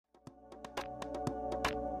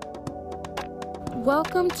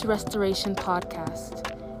Welcome to Restoration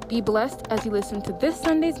Podcast. Be blessed as you listen to this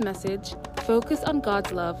Sunday's message, focused on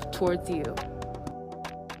God's love towards you.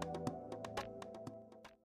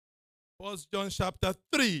 1 John chapter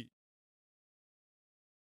 3.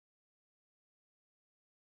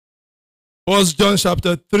 1 John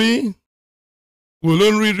chapter 3. We'll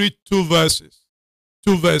only read two verses.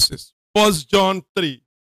 1 John 3.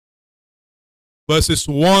 Verses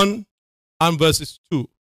 1 and verses 2.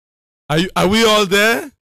 Are we all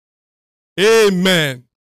there? Amen.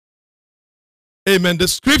 Amen. The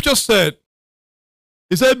scripture said,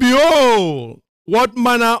 it said, behold, what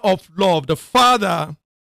manner of love the Father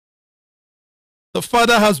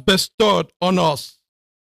has bestowed on us,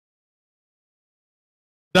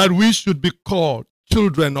 that we should be called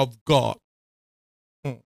children of God.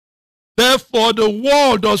 Therefore, the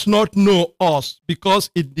world does not know us,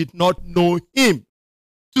 because it did not know him.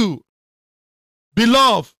 2.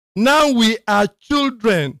 Beloved, now we are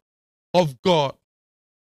children of God,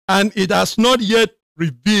 and it has not yet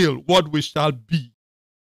revealed what we shall be.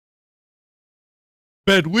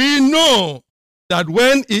 But we know that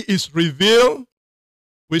when he is revealed,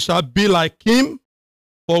 we shall be like him,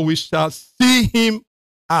 for we shall see him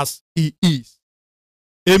as he is.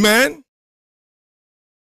 Amen?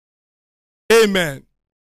 Amen.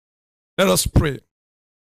 Let us pray.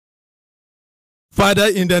 Father,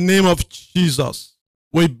 in the name of Jesus,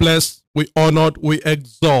 we bless, we honor, we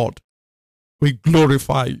exalt, we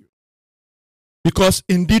glorify you. Because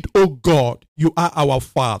indeed, O God, you are our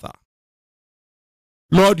Father.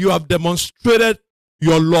 Lord, you have demonstrated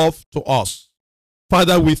your love to us.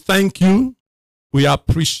 Father, we thank you, we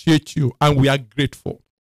appreciate you, and we are grateful.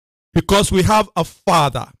 Because we have a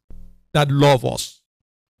Father that loves us.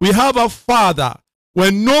 We have a Father,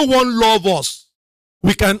 when no one loves us,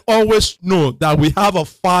 we can always know that we have a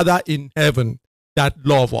Father in heaven that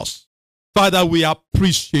loves us. Father, we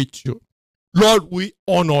appreciate you. Lord, we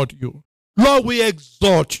honor you. Lord, we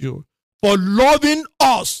exalt you for loving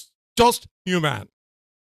us, just human.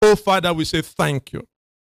 Oh, Father, we say thank you.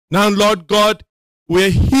 Now, Lord God, we're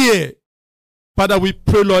here. Father, we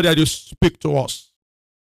pray, Lord, that you speak to us.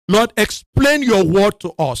 Lord, explain your word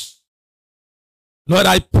to us. Lord,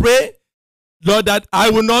 I pray, Lord, that I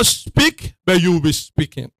will not speak, but you will be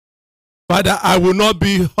speaking. Father, I will not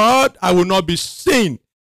be heard, I will not be seen,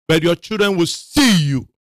 but your children will see you.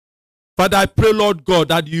 Father, I pray, Lord God,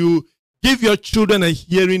 that you give your children a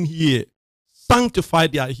hearing ear, sanctify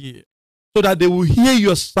their ear, so that they will hear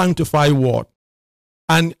your sanctified word,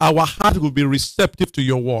 and our heart will be receptive to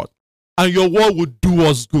your word, and your word will do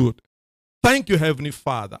us good. Thank you, Heavenly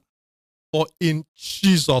Father, for in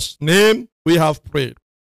Jesus' name we have prayed.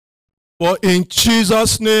 For in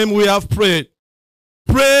Jesus' name we have prayed.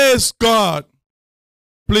 Praise God.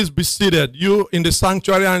 Please be seated. You in the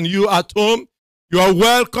sanctuary and you at home, you are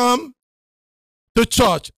welcome to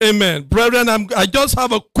church. Amen. Brethren, I just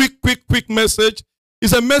have a quick message.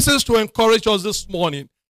 It's a message to encourage us this morning.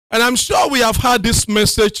 And I'm sure we have heard this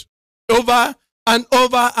message over and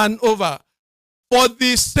over and over. For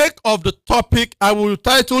the sake of the topic, I will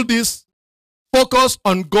title this, Focus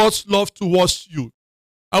on God's Love Towards You.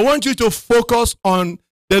 I want you to focus on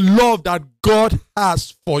the love that God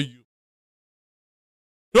has for you.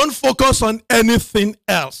 Don't focus on anything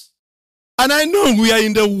else. And I know we are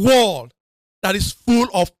in the world that is full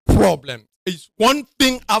of problems. It's one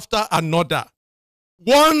thing after another.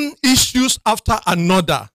 One issues after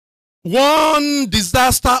another. One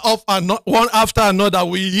disaster one after another.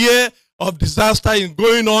 We hear of disaster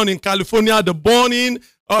going on in California, the burning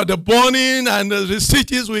and the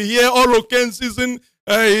cities. We hear hurricane season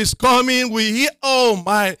is coming. We hear, oh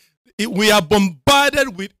my, we are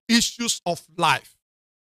bombarded with issues of life.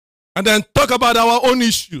 And then talk about our own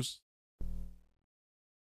issues.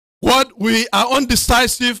 What we are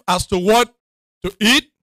undecisive as to what to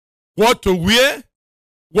eat, what to wear,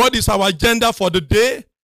 what is our agenda for the day,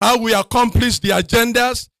 how we accomplish the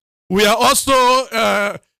agendas. We are also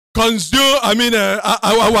our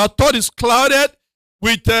thought is clouded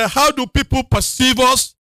with how do people perceive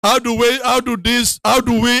us? How do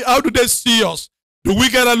they see us? Do we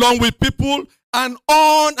get along with people? And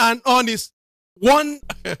on is one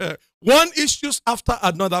issues after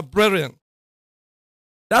another, brethren.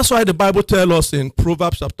 That's why the Bible tells us in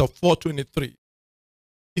Proverbs chapter 4:23.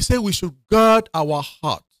 It said we should guard our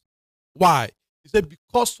heart. Why? He said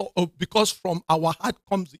because from our heart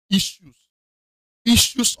comes the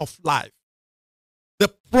issues of life, the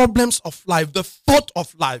problems of life, the thought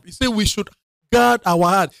of life. He said we should guard our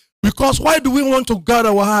heart. Because why do we want to guard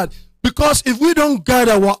our heart? Because if we don't guard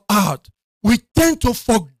our heart, we tend to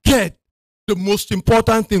forget the most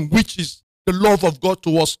important thing, which is the love of God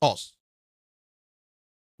towards us.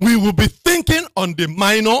 we will be thinking on the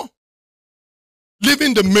minor,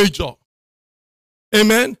 leaving the major.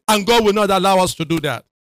 Amen. And God will not allow us to do that.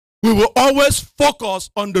 We will always focus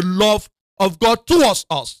on the love of God towards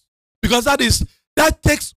us. Because that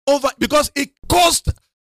takes over, because it cost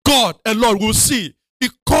God a lot. We'll see.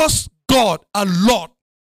 It cost God a lot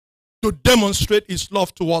to demonstrate his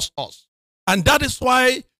love towards us. And that is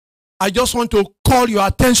why I just want to call your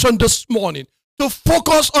attention this morning to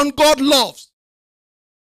focus on God's love.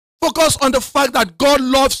 Focus on the fact that God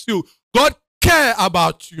loves you. God cares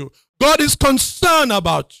about you. God is concerned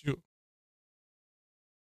about you.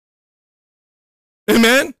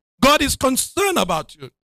 Amen. God is concerned about you.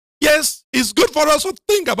 Yes, it's good for us to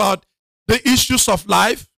think about the issues of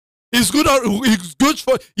life. It's good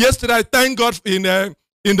for yesterday. Thank God in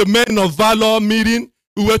the Men of Valor meeting,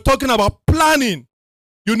 we were talking about planning.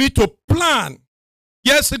 You need to plan.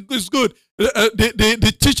 Yes, it's good.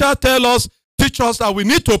 The teacher teach us that we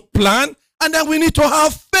need to plan, and then we need to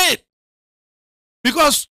have faith,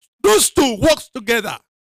 because those two works together.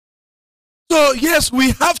 So yes,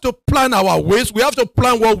 we have to plan our ways. We have to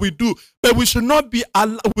plan what we do, but we should not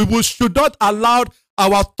allow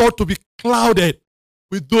our thought to be clouded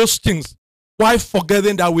with those things, while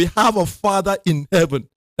forgetting that we have a Father in heaven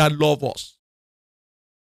that loves us.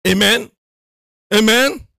 Amen.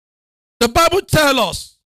 Amen. The Bible tells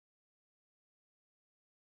us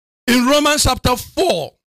in Romans chapter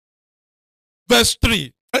 4, verse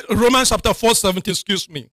 3, Romans chapter 4:17, excuse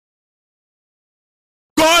me.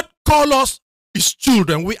 God calls us his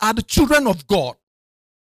children. We are the children of God.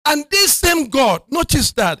 And this same God,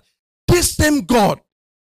 notice that, this same God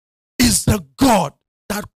is the God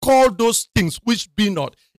that called those things which be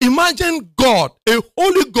not. Imagine God, a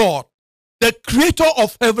holy God, the creator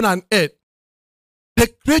of heaven and earth. The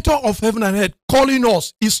creator of heaven and earth calling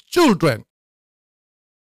us his children.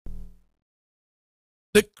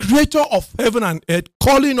 The creator of heaven and earth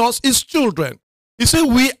calling us his children. He said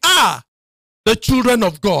we are the children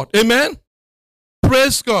of God. Amen.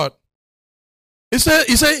 Praise God. He said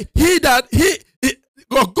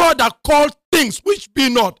God that called things which be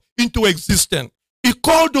not into existence. He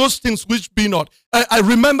called those things which be not. I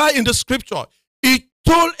remember in the scripture, he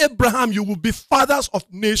told Abraham, you will be fathers of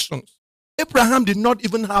nations. Abraham did not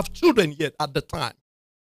even have children yet at the time.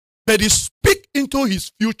 But he spoke into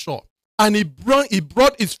his future, and he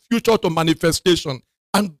brought his future to manifestation.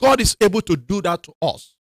 And God is able to do that to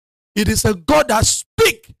us. It is a God that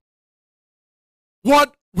speaks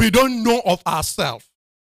what we don't know of ourselves.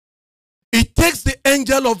 It takes the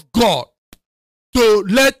angel of God to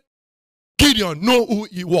let Gideon know who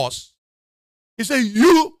he was. He said,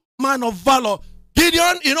 you man of valor.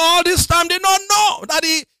 Gideon in all this time did not know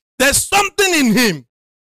that there's something in him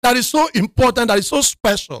that is so important, that is so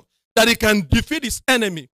special, that he can defeat his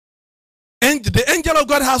enemy. And the angel of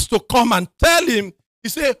God has to come and tell him, he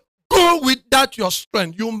said, go with that your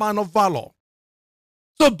strength, you man of valor.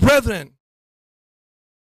 So brethren,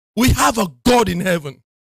 we have a God in heaven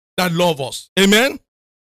that loves us. Amen.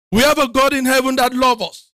 We have a God in heaven that loves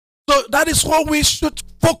us. So that is what we should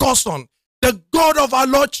focus on. The God of our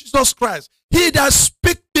Lord Jesus Christ. He that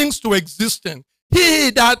speaks things to existence.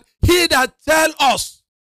 He that tell us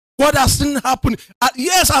what has happened.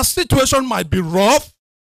 Yes, our situation might be rough.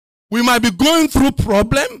 We might be going through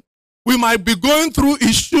problems. We might be going through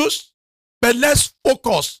issues. But let's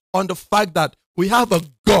focus on the fact that we have a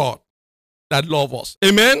God that loves us.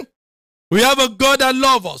 Amen. We have a God that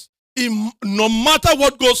loves us. No matter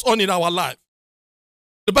what goes on in our life.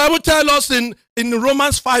 The Bible tells us in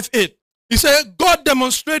Romans 5:8, he said, God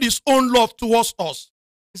demonstrated his own love towards us.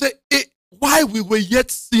 He said, while we were yet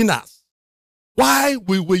sinners. While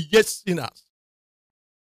we were yet sinners.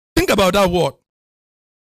 Think about that word.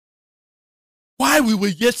 While we were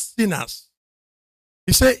yet sinners.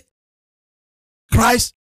 He said,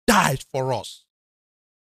 Christ died for us.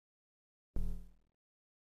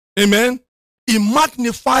 Amen. He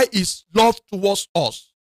magnified his love towards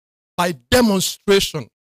us by demonstration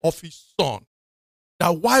of his son.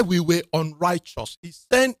 That while we were unrighteous, he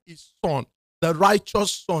sent his son, the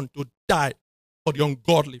righteous son, to die for the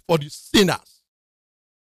ungodly, for the sinners.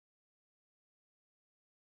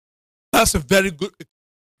 That's a very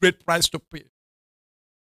great price to pay.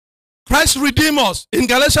 Christ redeemed us. In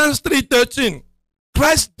Galatians 3:13,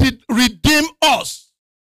 Christ did redeem us.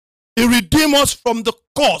 He redeemed us from the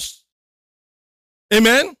curse.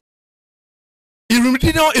 Amen. He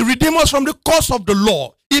redeemed us from the curse of the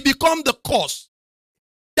law. He became the curse.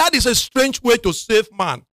 That is a strange way to save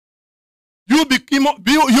man. You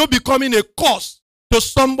becoming a curse to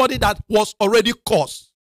somebody that was already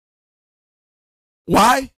cursed.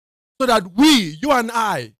 Why? So that we, you and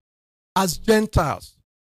I, as Gentiles,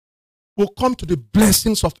 will come to the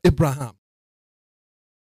blessings of Abraham.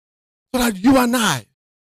 So that you and I,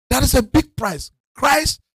 that is a big price.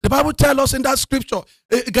 Christ, the Bible tells us in that scripture,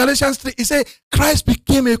 Galatians 3, it says, Christ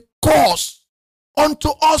became a curse unto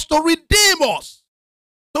us to redeem us.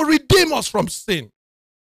 To redeem us from sin.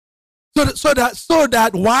 So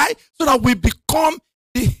that why? So that we become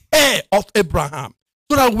the heir of Abraham.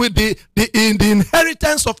 So that we in the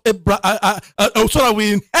inheritance of Abraham, so that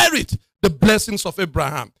we inherit the blessings of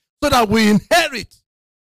Abraham. So that we inherit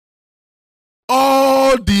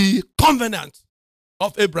all the covenant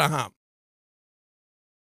of Abraham.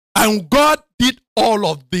 And God did all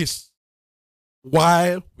of this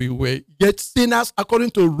while we were yet sinners,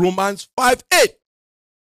 according to Romans 5:8.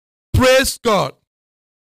 Praise God.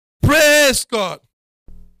 Praise God.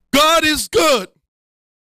 God is good.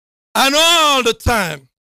 And all the time,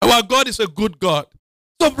 our God is a good God.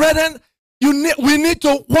 So, brethren, we need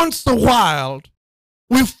to, once in a while,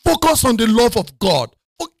 we focus on the love of God.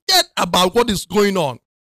 Forget about what is going on.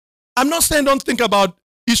 I'm not saying don't think about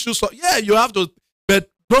issues. Yeah, you have to, but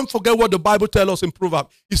don't forget what the Bible tells us in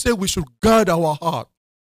Proverbs. It says we should guard our heart.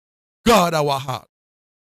 Guard our heart.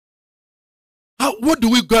 What do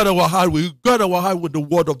we guard our heart? We guard our heart with the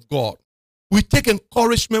word of God. We take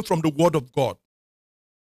encouragement from the word of God.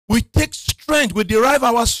 We take strength. We derive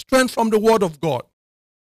our strength from the word of God.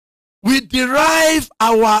 We derive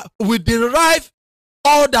all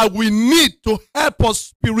that we need to help us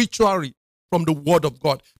spiritually from the word of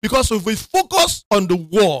God. Because if we focus on the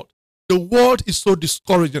world is so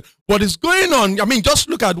discouraging. What is going on? I mean, just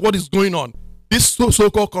look at what is going on. This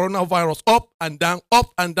so-called coronavirus, up and down,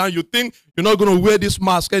 up and down. You think you're not going to wear this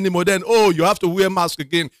mask anymore. Then, you have to wear mask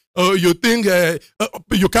again. You think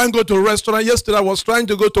you can't go to a restaurant. Yesterday, I was trying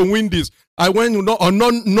to go to Wendy's. I went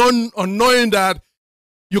knowing that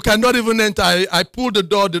you cannot even enter. I pulled the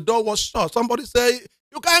door. The door was shut. Somebody said,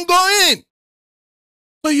 you can't go in.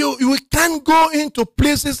 So you can't go into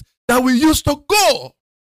places that we used to go.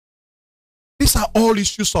 These are all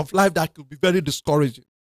issues of life that could be very discouraging.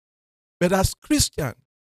 But as Christians,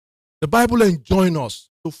 the Bible enjoins us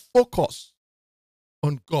to focus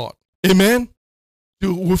on God. Amen?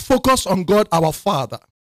 We focus on God, our Father.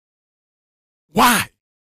 Why?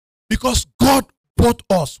 Because God bought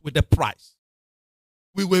us with a price.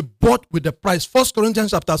 We were bought with a price. 1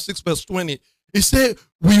 Corinthians chapter 6, verse 20. It says,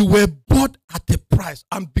 we were bought at a price.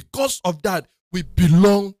 And because of that, we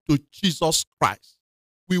belong to Jesus Christ.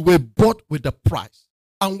 We were bought with a price.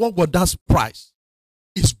 And what was that price?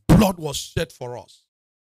 His blood was shed for us.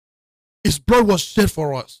 His blood was shed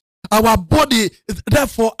for us. Our body,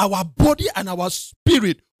 therefore, our body and our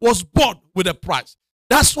spirit was bought with a price.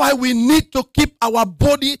 That's why we need to keep our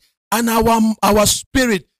body and our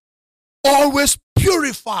spirit always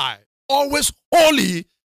purified, always holy,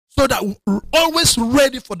 so that we're always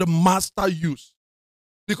ready for the master use.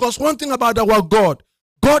 Because one thing about our God,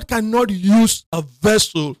 God cannot use a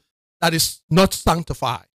vessel that is not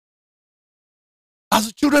sanctified. As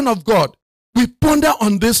the children of God, we ponder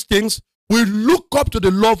on these things. We look up to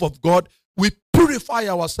the love of God. We purify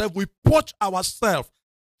ourselves. We purge ourselves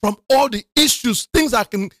from all the issues, things that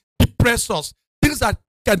can depress us, things that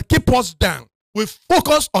can keep us down. We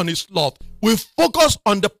focus on His love. We focus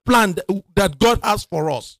on the plan that God has for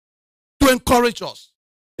us to encourage us.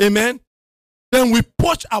 Amen. Then we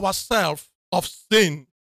purge ourselves of sin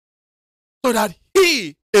so that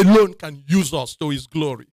He alone can use us to His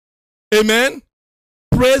glory. Amen.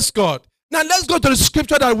 Praise God. Now let's go to the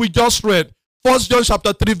scripture that we just read. 1 John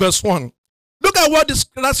chapter 3 verse 1. Look at what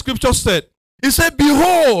that scripture said. It said,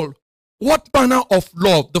 behold, what manner of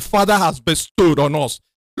love the Father has bestowed on us.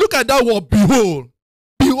 Look at that word, behold.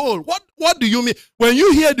 Behold. What do you mean? When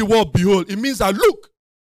you hear the word behold, it means that look.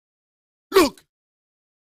 Look.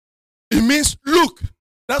 It means look.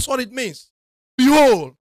 That's what it means.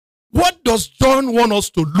 Behold. What does John want us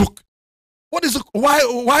to look? What is it?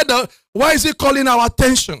 Why is he calling our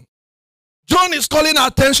attention? John is calling our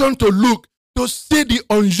attention to look, to see the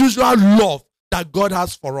unusual love that God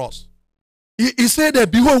has for us. He said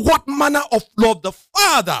that, behold, what manner of love the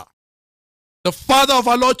Father of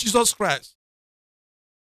our Lord Jesus Christ.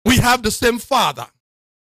 We have the same Father.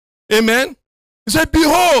 Amen. He said,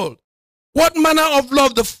 behold, what manner of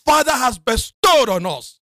love the Father has bestowed on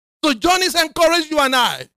us. So John is encouraging you and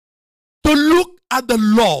I to look at the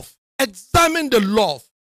love, examine the love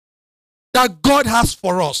that God has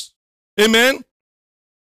for us. Amen.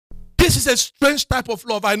 This is a strange type of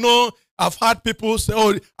love. I know I've had people say,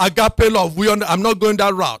 oh, agape love. I'm not going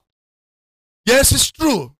that route. Yes, it's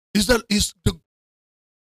true. It's the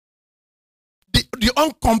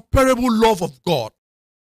uncomparable love of God.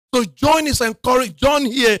 So John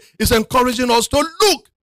here is encouraging us to look.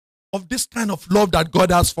 of this kind of love that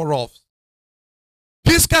God has for us.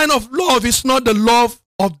 This kind of love is not the love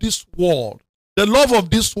of this world. The love of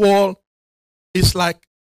this world is like,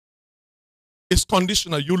 it's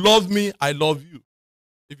conditional. You love me, I love you.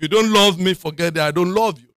 If you don't love me, forget that I don't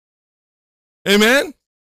love you. Amen?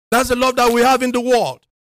 That's the love that we have in the world.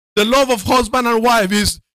 The love of husband and wife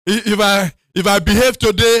is, if I behave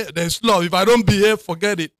today, there's love. If I don't behave,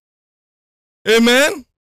 forget it. Amen?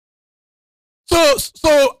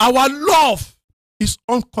 So our love is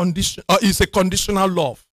unconditional, is a conditional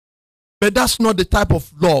love. But that's not the type of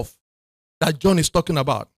love that John is talking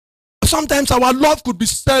about. Sometimes our love could be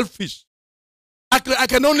selfish. I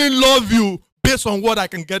can only love you based on what I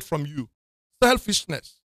can get from you.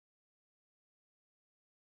 Selfishness.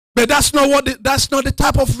 But that's not the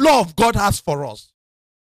type of love God has for us.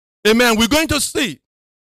 Amen. We're going to see.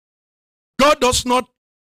 God does not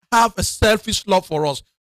have a selfish love for us.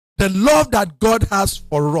 The love that God has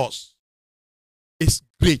for us is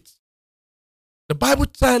great. The Bible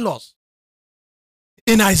tells us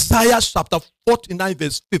in Isaiah chapter 49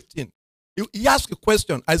 verse 15. He asked a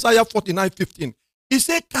question, Isaiah 49:15. He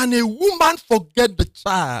said, can a woman forget the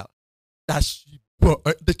child that she bore,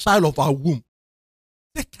 the child of her womb?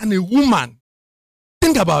 He said, can a woman?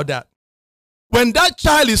 Think about that. When that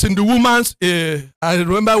child is in the woman's, I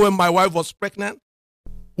remember when my wife was pregnant,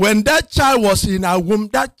 when that child was in her womb,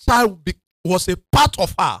 that child was a part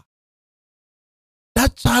of her.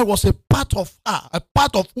 That child was a part of her, a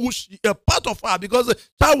part of her, because the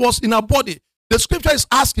child was in her body. The scripture is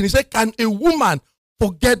asking, he said, can a woman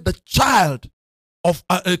forget the child of,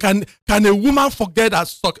 can a woman forget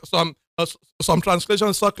some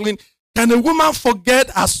translation suckling? Can a woman forget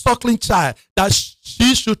a suckling child that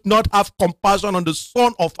she should not have compassion on the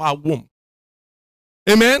son of her womb?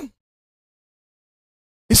 Amen?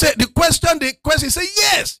 He said, the question, he said,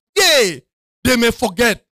 yes, yea, they may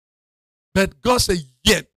forget. But God said,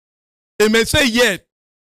 yet. Amen. Say yet.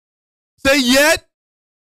 Say yet.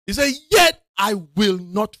 He said, yet I will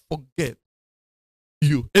not forget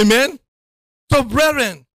you. Amen. So,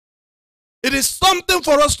 brethren, it is something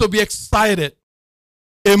for us to be excited.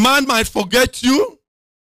 A man might forget you.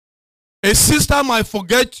 A sister might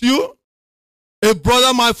forget you. A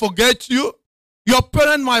brother might forget you. Your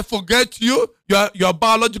parent might forget you. Your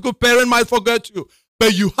biological parent might forget you.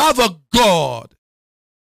 But you have a God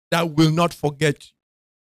that will not forget you.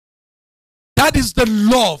 That is the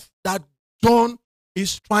love that John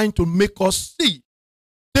is trying to make us see.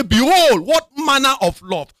 Say, behold, what manner of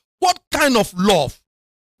love, what kind of love,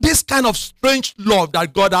 this kind of strange love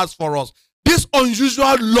that God has for us, this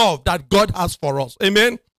unusual love that God has for us.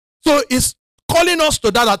 Amen. So it's calling us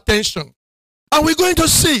to that attention. And we're going to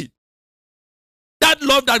see that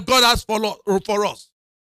love that God has for us.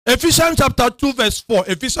 Ephesians chapter 2 verse 4.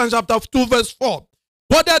 Ephesians chapter 2 verse 4.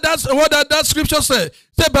 What did that scripture say?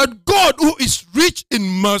 Say, but God who is rich in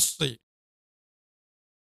mercy,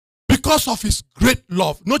 because of his great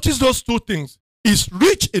love. Notice those two things. He's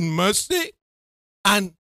rich in mercy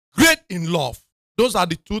and great in love. Those are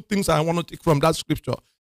the two things I want to take from that scripture.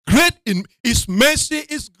 Great in his mercy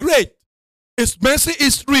is great. His mercy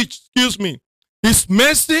is rich. Excuse me. His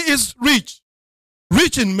mercy is rich.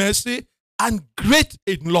 Rich in mercy and great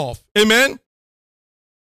in love. Amen.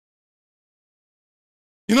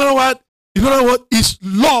 You know what? His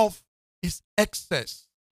love is excess.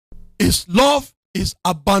 His love is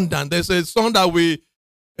abundant. There's a song that we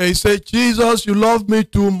say, Jesus, you love me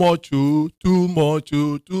too much, too much,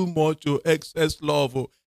 excess love.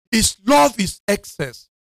 His love is excess.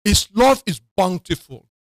 His love is bountiful.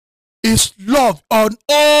 His love on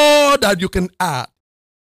all that you can add.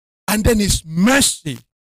 And then his mercy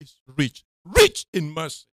is rich. Rich in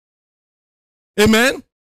mercy. Amen.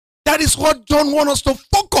 That is what John wants us to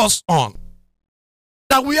focus on.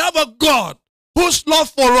 That we have a God whose love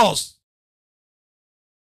for us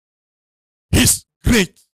is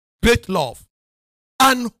great, great love.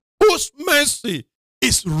 And whose mercy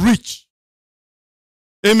is rich.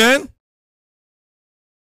 Amen.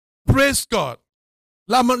 Praise God.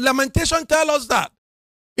 Lamentation tells us that.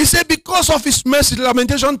 He said because of his mercy,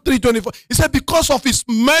 Lamentation 3:24. He said because of his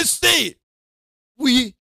mercy,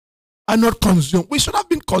 we are not consumed. We should have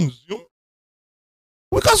been consumed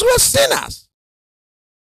because we're sinners.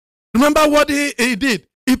 Remember what he did?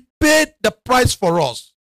 He paid the price for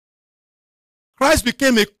us. Christ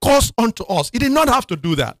became a curse unto us. He did not have to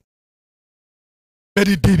do that. But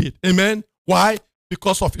he did it. Amen. Why?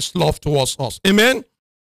 Because of his love towards us. Amen.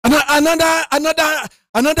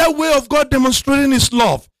 Another way of God demonstrating his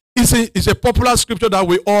love is a popular scripture that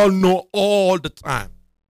we all know all the time.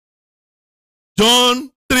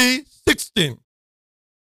 John 3:16.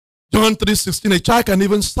 John 3:16, a child can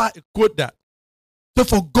even quote that. So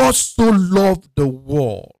for God so loved the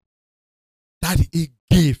world that he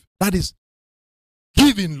gave. That is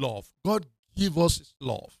giving love. God gave us his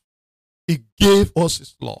love. He gave us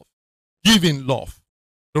his love. Giving love.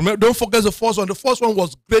 Remember, don't forget the first one. The first one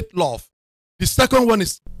was great love. The second one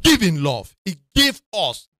is giving love. He gave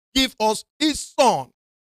us his son.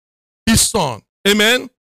 His son. Amen.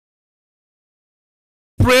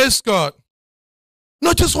 Praise God.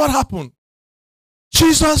 Notice what happened.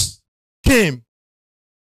 Jesus came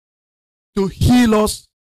to heal us,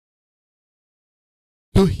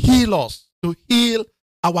 to heal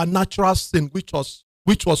our natural sin, which was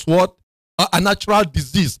what? A natural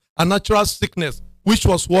disease, a natural sickness, which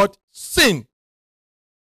was what? Sin.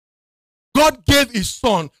 God gave his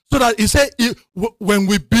son so that he said, when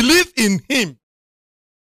we believe in him,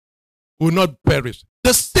 we will not perish.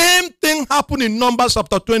 The same thing happened in Numbers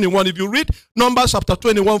chapter 21. If you read Numbers chapter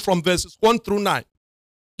 21 from verses 1 through 9,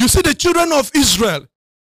 you see the children of Israel,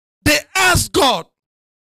 they asked God,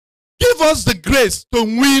 give us the grace to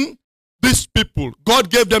win these people. God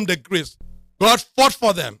gave them the grace. God fought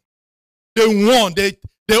for them. They won. They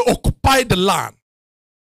occupied the land.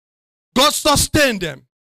 God sustained them.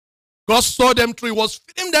 God saw them through. He was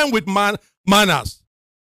feeding them with manners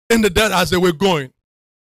in the desert as they were going.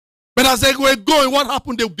 But as they were going, what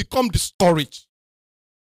happened? They become discouraged.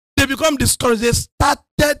 They become discouraged. They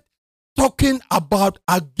started talking about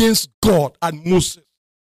against God and Moses.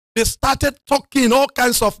 They started talking all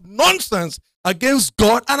kinds of nonsense against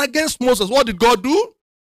God and against Moses. What did God do?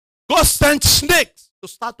 God sent snakes to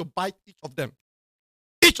start to bite each of them.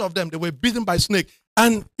 Each of them, they were bitten by snakes.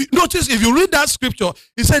 And notice, if you read that scripture,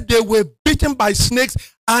 he said they were bitten by snakes,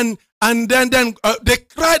 and then they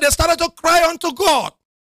cried. They started to cry unto God.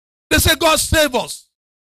 They said, God, save us.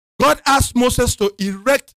 God asked Moses to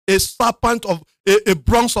erect a serpent of a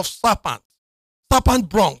bronze of serpent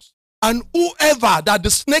bronze. And whoever that the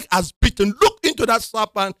snake has bitten, look into that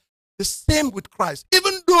serpent. The same with Christ.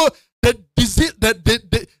 Even though the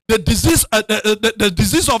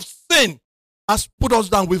disease of sin has put us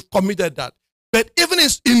down, we've committed that. But even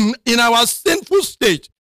in our sinful stage,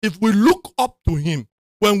 if we look up to him,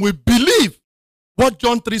 when we believe what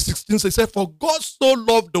John 3:16 says, for God so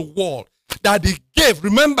loved the world that he gave.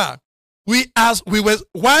 Remember,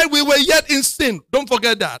 while we were yet in sin, don't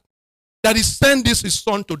forget that he sent his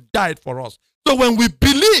son to die for us. So when we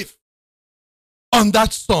believe on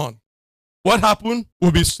that son, what happened?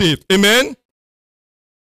 We'll be saved. Amen.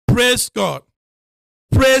 Praise God.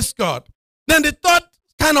 Praise God. Then the third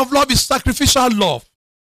kind of love is sacrificial love.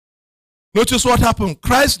 Notice what happened.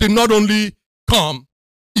 Christ did not only come,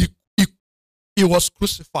 he was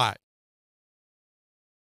crucified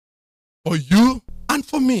for you and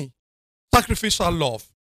for me. Sacrificial love.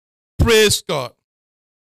 Praise God.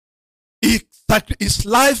 His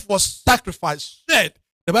life was sacrificed, shed.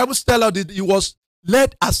 The Bible tells us that he was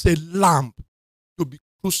led as a lamb to be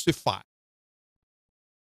crucified.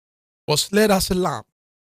 Was led as a lamb.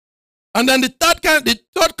 And then the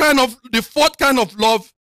fourth kind of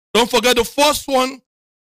love, don't forget the first one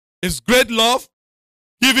is great love,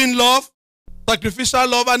 giving love, sacrificial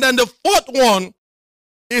love. And then the fourth one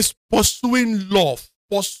is pursuing love.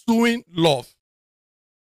 Pursuing love.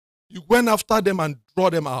 You went after them and draw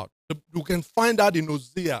them out. You can find that in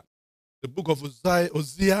Hosea, the book of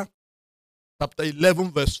Hosea, chapter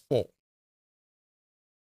 11, verse 4.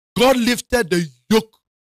 God lifted the yoke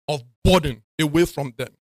of burden away from them.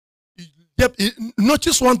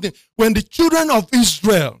 Notice one thing. When the children of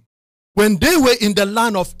Israel, when they were in the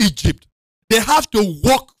land of Egypt, they have to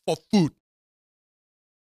work for food.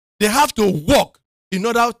 They have to work in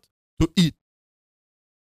order to eat.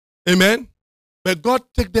 Amen? But God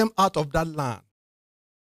took them out of that land.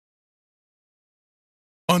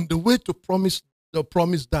 On the way to the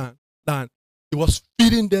promised land, he was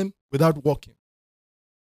feeding them without working.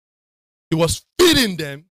 He was feeding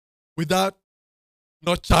them without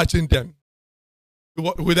not charging them.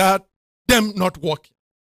 Without them not working.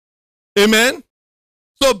 Amen?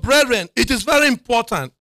 So, brethren, it is very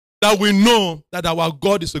important that we know that our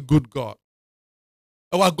God is a good God.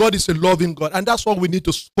 Our God is a loving God. And that's what we need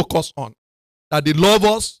to focus on. That he loves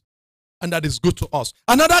us and that is good to us.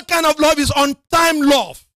 Another kind of love is on-time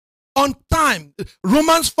love. On time.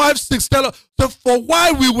 Romans 5:6 tells us, so for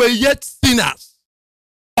while we were yet sinners,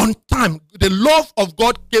 on time, the love of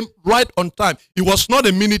God came right on time. It was not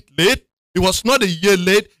a minute late. It was not a year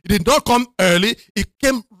late. It did not come early. It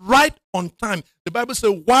came right on time. The Bible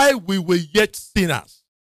says, while we were yet sinners.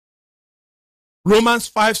 Romans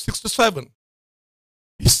 5:6-7.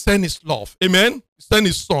 He sent his love. Amen? He sent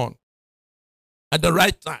his son at the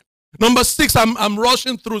right time. Number 6, I'm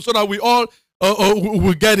rushing through so that we all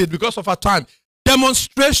will get it because of our time.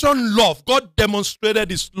 Demonstration love. God demonstrated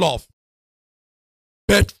his love.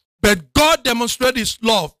 But God demonstrated his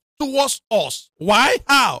love towards us. Why?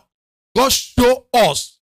 How? God showed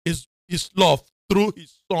us his love through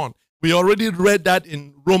his son. We already read that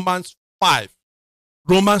in Romans 5.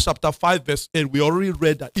 Romans chapter 5 verse 8. We already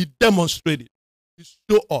read that. He demonstrated. He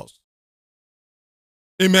showed us.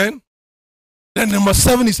 Amen. Then number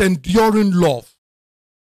 7 is enduring love.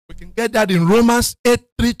 We can get that in Romans 8,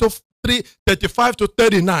 35 to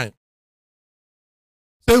 39.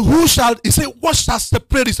 He said, what shall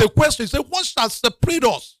separate? It's a question. He said, what shall separate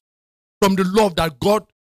us from the love that God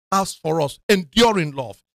has for us? Enduring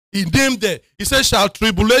love. He named there. He said, shall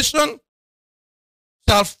tribulation,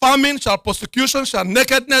 shall famine, shall persecution, shall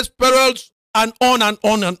nakedness, perils, and on and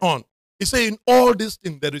on and on. He said, in all these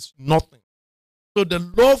things, there is nothing. So the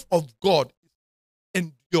love of God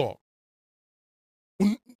endure.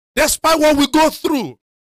 Despite what we go through,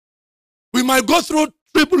 we might go through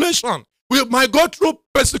tribulation. We might go through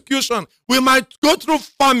persecution. We might go through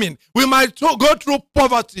famine. We might go through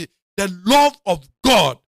poverty. The love of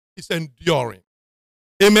God is enduring.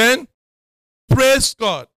 Amen. Praise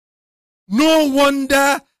God. No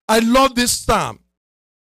wonder I love this psalm.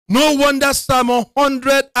 No wonder Psalm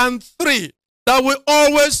 103 that we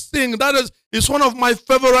always sing. That is one of my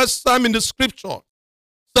favorite psalms in the scripture.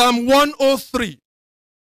 Psalm 103.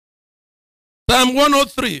 Psalm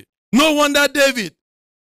 103. No wonder David,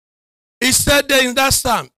 he said there in that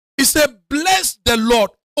psalm, he said, bless the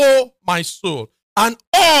Lord, O my soul, and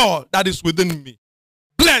all that is within me.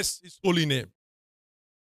 Bless his holy name.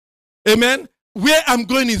 Amen. Where I'm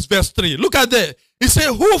going is verse 3. Look at there. He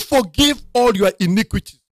said, who forgive all your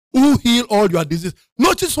iniquities, who heal all your diseases.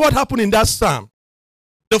 Notice what happened in that psalm.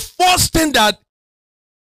 The first thing that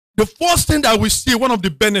we see, one of the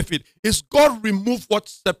benefits, is God remove what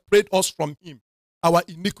separates us from him, our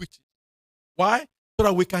iniquity. Why? So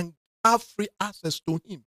that we can have free access to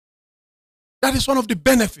him. That is one of the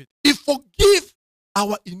benefits. He forgive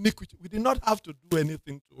our iniquity. We did not have to do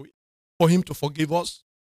anything to it for him to forgive us.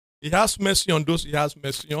 He has mercy on those he has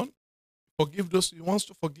mercy on. Forgive those he wants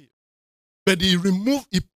to forgive. But he removed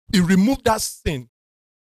that sin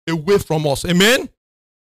away from us. Amen?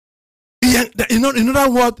 In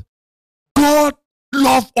other words, God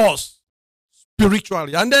loves us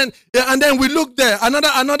spiritually. And then we look there,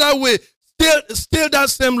 another way, still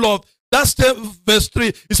that same love. That's verse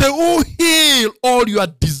 3. He said, who heal all your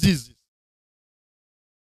diseases?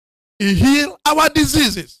 He heal our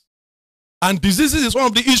diseases. And diseases is one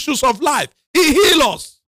of the issues of life. He heal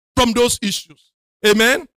us from those issues.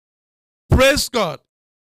 Amen? Praise God.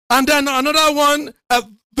 And then another one,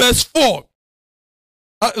 verse 4.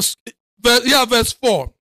 Verse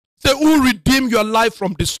 4. Say, who redeem your life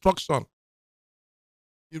from destruction?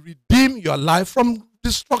 He redeemed your life from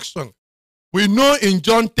destruction. We know in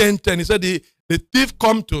John 10:10, he said the thief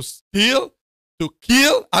come to steal, to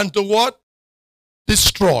kill, and to what?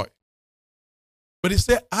 Destroy. But he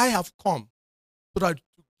said, I have come so that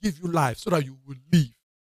to give you life, so that you will live.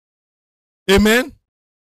 Amen?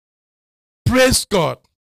 Praise God.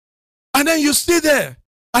 And then you see there,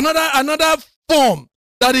 another form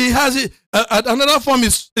that he has, another form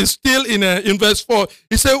is still in verse 4.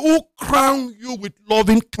 He said, who crown you with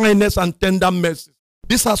loving kindness and tender mercy.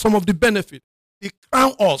 These are some of the benefits. He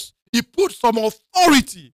crowned us. He put some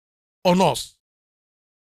authority on us.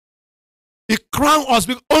 He crowned us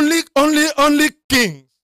with only kings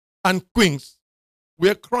and queens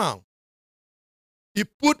were crowned. He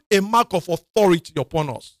put a mark of authority upon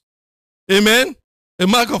us. Amen? A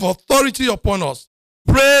mark of authority upon us.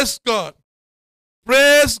 Praise God.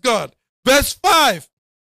 Praise God. Verse 5.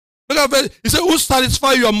 Look at verse. He said, who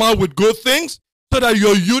satisfy your mouth with good things so that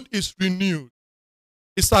your youth is renewed.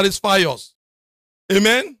 He satisfies us.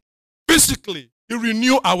 Amen? Physically. He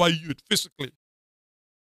renew our youth physically.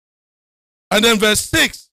 And then verse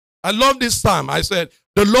 6. I love this psalm. I said,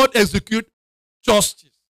 the Lord execute justice.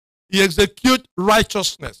 He execute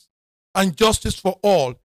righteousness and justice for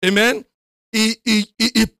all. Amen? He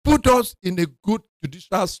put us in a good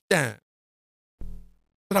judicial stand so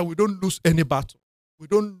that we don't lose any battle.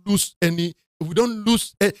 The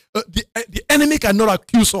enemy cannot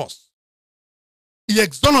accuse us. He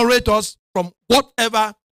exonerates us from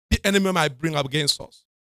whatever the enemy might bring up against us.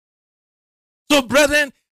 So,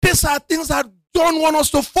 brethren, these are things that don't want us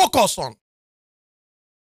to focus on.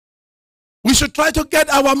 We should try to get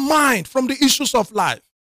our mind from the issues of life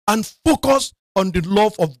and focus on the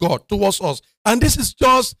love of God towards us. And this is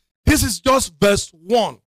just verse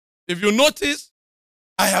 1. If you notice,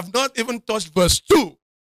 I have not even touched verse 2.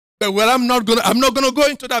 But what I'm not gonna go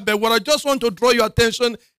into that. But what I just want to draw your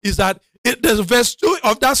attention is that there's verse 2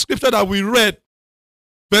 of that scripture that we read.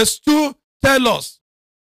 Verse 2 tell us.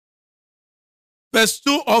 Verse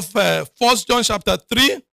 2 of 1 John chapter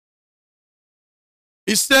 3.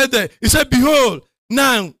 He said, behold,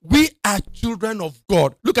 now we are children of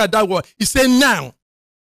God. Look at that word. He said, now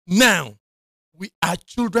we are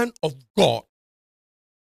children of God.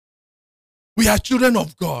 We are children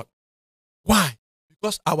of God. Why?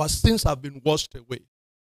 Because our sins have been washed away.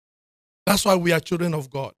 That's why we are children of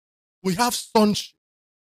God. We have sonship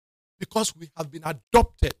because we have been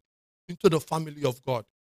adopted into the family of God.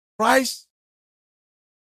 Christ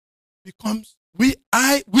becomes, we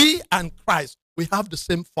and Christ, we have the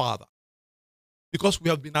same Father because we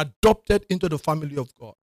have been adopted into the family of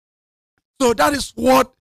God. So that is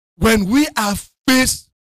what, when we are faced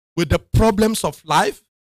with the problems of life,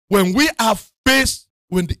 when we are faced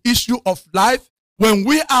with the issue of life, when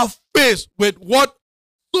we are faced with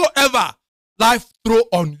whatsoever life throw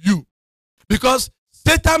on you, because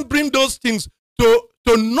Satan brings those things to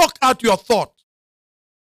knock out your thought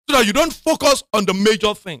so that you don't focus on the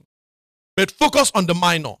major thing, but focus on the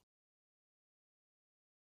minor.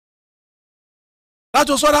 That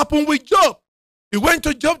was what happened with Job. He went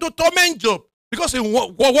to Job to torment Job because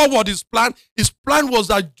what was his plan? His plan was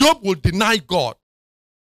that Job would deny God.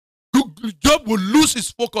 Job would lose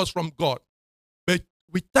his focus from God. But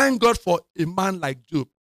we thank God for a man like Job.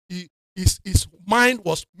 His mind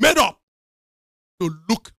was made up to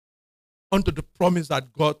look unto the promise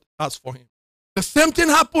that God has for him. The same thing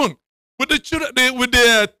happened with the children, with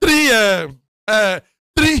the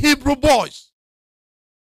three Hebrew boys.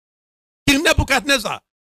 King Nebuchadnezzar,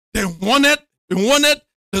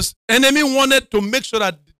 this enemy wanted to make sure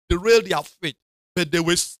that they derail their faith, but they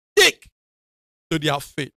will stick to their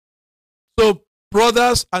faith. So,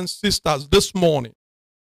 brothers and sisters, this morning,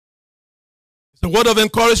 it's a word of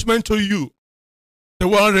encouragement to you, the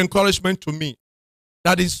word of encouragement to me,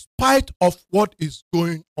 that in spite of what is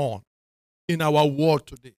going on in our world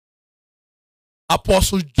today,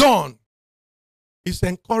 Apostle John is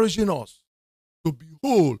encouraging us to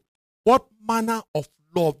behold what manner of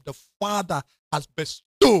love the Father has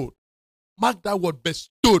bestowed. Mark that word,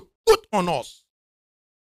 bestowed, put on us,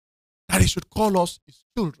 that he should call us his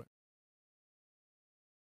children.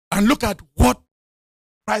 And look at what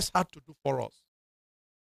Christ had to do for us.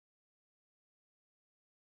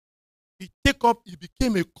 He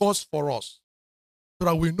became a cause for us so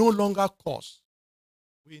that we no longer curse.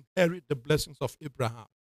 We inherit the blessings of Abraham.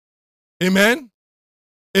 Amen?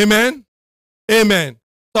 Amen? Amen.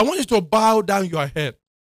 So I want you to bow down your head.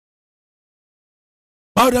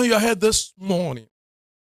 Bow down your head this morning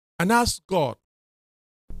and ask God,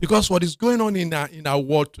 because what is going on in our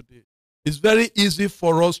world today, it's very easy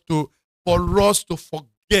for us to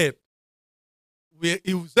forget.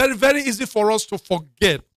 It's very, very easy for us to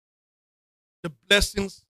forget the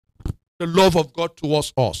blessings, the love of God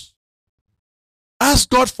towards us. Ask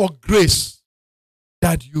God for grace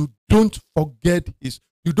that you don't forget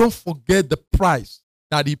the price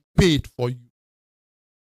that he paid for you.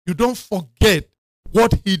 You don't forget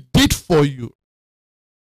what he did for you.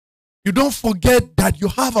 You don't forget that you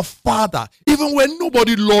have a Father, even when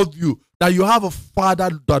nobody loved you, that you have a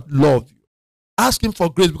Father that loved you. Ask him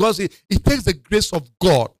for grace, because it takes the grace of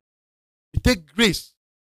God. It takes grace.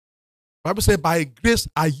 The Bible says, by grace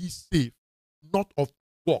are ye saved, not of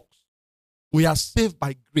works. We are saved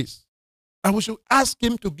by grace. And we should ask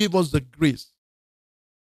him to give us the grace,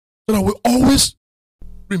 so that we always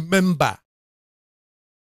remember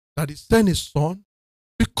that he sent his Son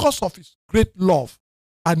because of his great love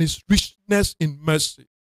and his richness in mercy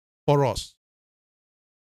for us.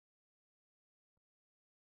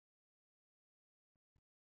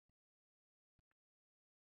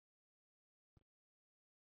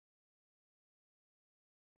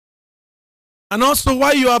 And also,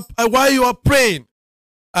 while you are praying,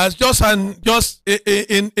 as just in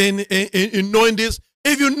knowing this,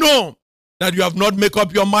 if you know that you have not made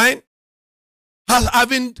up your mind,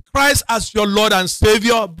 having Christ as your Lord and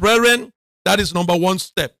Savior, brethren, that is number one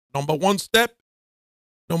step. Number one step,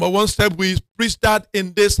 we preach that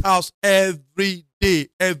in this house every day.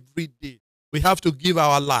 Every day. We have to give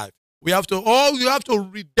our life. You have to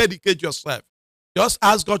rededicate yourself. Just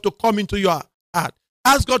ask God to come into your heart.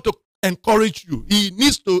 Ask God to encourage you. He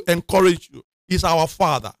needs to encourage you. He's our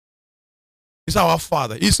Father. He's our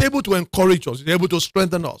Father. He's able to encourage us. He's able to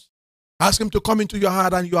strengthen us. Ask him to come into your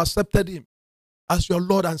heart, and you accepted him as your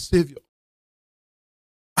Lord and Savior.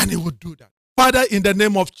 And he will do that. Father, in the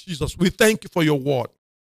name of Jesus, we thank you for your word.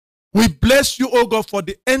 We bless you, oh God, for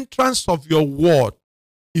the entrance of your word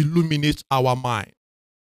illuminates our mind.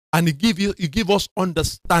 And you give us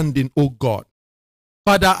understanding, O God.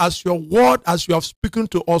 Father, as your word, as you have spoken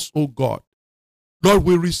to us, O God, Lord,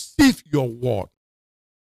 we receive your word.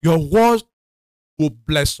 Your word will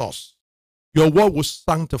bless us. Your word will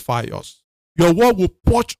sanctify us. Your word will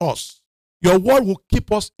purge us. Your word will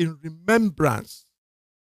keep us in remembrance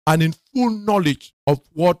and in full knowledge of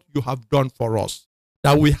what you have done for us.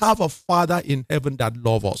 That we have a Father in heaven that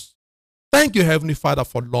loves us. Thank you, Heavenly Father,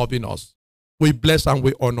 for loving us. We bless and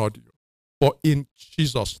we honor you. For in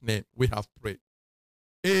Jesus' name we have prayed.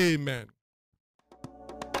 Amen.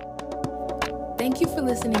 Thank you for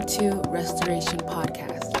listening to Restoration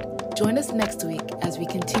Podcast. Join us next week as we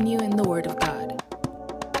continue in the Word of God.